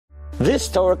This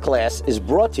Torah class is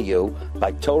brought to you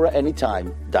by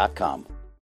TorahAnytime.com.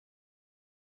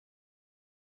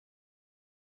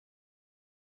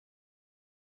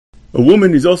 A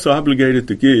woman is also obligated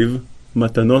to give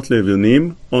matanot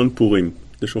le'evyonim on Purim.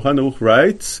 The Shulchan Aruch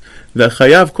writes that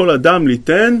chayav kol adam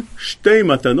liten shtei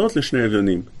matanot le'shnei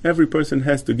evyonim. Every person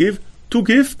has to give 2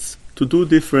 gifts to 2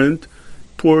 different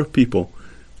poor people.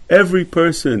 Every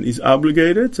person is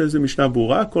obligated, says the Mishnah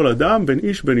Berurah, kol adam ben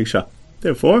ish ben isha.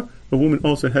 Therefore, a woman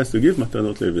also has to give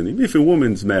matanot le'evyonim. If a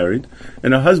woman's married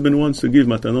and her husband wants to give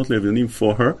matanot le'evyonim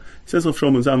for her, says Rav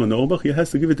Shlomo Zalman Auerbach, he has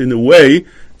to give it in a way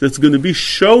that's going to be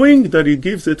showing that he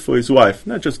gives it for his wife.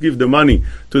 Not just give the money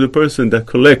to the person that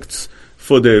collects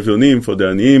for the evyonim, for the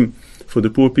aniyim, for the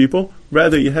poor people.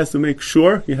 Rather, he has to make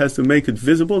sure, he has to make it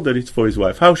visible that it's for his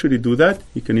wife. How should he do that?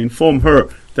 He can inform her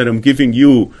that I'm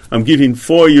giving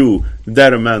for you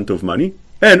that amount of money.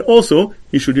 And also,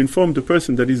 he should inform the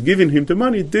person that is giving him the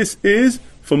money, this is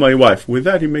for my wife. With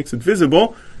that, he makes it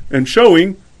visible and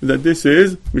showing that this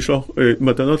is matanot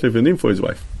le'evyonim for his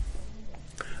wife.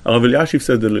 Rav Elyashiv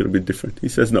said a little bit different. He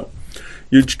says, no,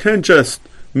 you can't just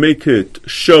make it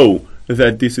show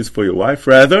that this is for your wife.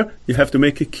 Rather, you have to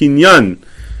make a kinyan.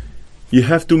 You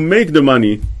have to make the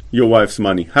money your wife's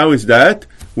money. How is that?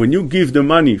 When you give the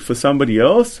money for somebody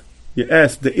else, you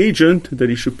ask the agent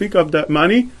that he should pick up that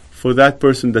money for that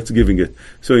person that's giving it.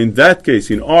 So in that case,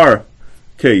 in our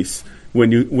case,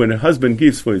 when a husband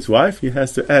gives for his wife, he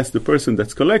has to ask the person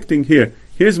that's collecting,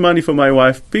 here's money for my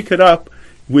wife, pick it up.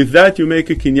 With that you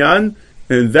make a kinyan,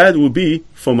 and that will be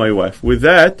for my wife. With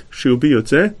that, she'll be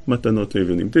yotzeh matanot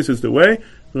le'evyonim. This is the way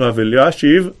Rav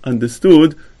Elyashiv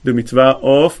understood the mitzvah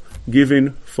of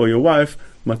giving for your wife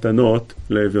matanot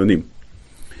le'evyonim.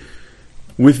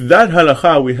 With that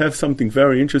halacha, we have something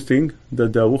very interesting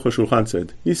that the Aruch HaShulchan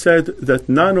said. He said that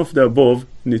none of the above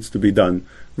needs to be done.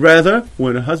 Rather,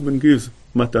 when a husband gives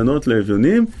matanot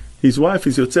le'evyonim, his wife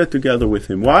is yotzet together with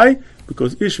him. Why?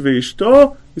 Because ish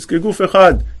ve'ishto is keguf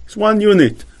echad. It's one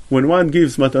unit. When one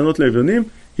gives matanot le'evyonim,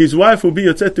 his wife will be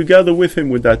yotzet together with him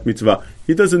with that mitzvah.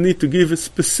 He doesn't need to give it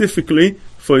specifically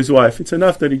for his wife. It's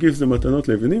enough that he gives the matanot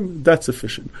le'evyonim. That's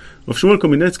sufficient. Rav Shmuel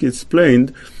Kominetsky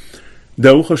explained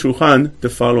the Aruch HaShulchan the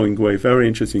following way, very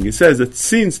interesting. He says that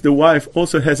since the wife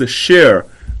also has a share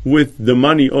with the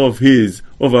money of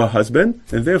her husband,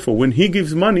 and therefore when he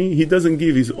gives money, he doesn't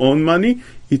give his own money,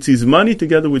 it's his money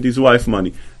together with his wife's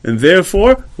money. And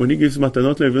therefore, when he gives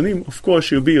matanot le'evyonim, of course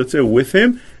she'll be yotzeh with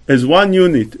him as one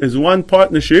unit, as one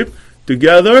partnership.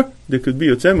 Together, there could be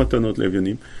yotzeh matanot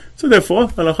le'evyonim. So therefore,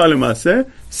 halacha le'maaseh,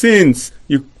 since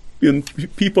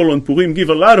people on Purim give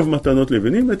a lot of matanot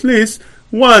le'evyonim, at least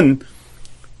one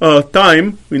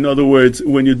time, in other words,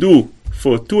 when you do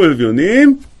for 2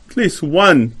 evyonim, at least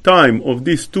one time of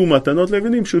these 2 matanot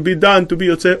le'evyonim should be done to be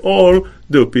yotzeh all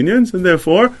the opinions, and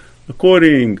therefore,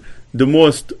 according the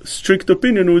most strict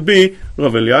opinion would be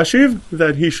Rav Elyashiv,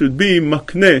 that he should be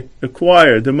makneh,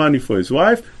 acquire the money for his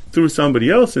wife through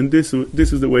somebody else, and this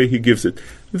is the way he gives it.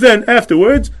 Then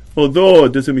afterwards, although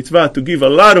there's a mitzvah to give a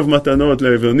lot of matanot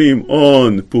le'evyonim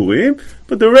on Purim,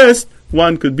 but the rest,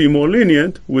 one could be more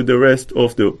lenient with the rest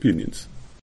of the opinions.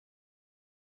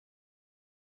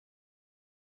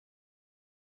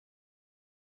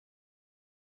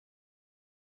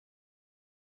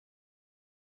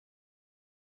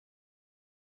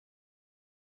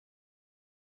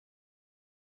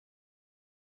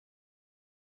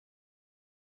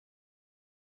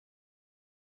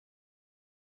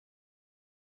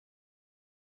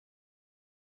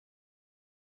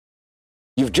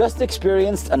 You've just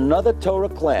experienced another Torah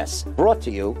class brought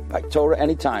to you by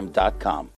TorahAnytime.com.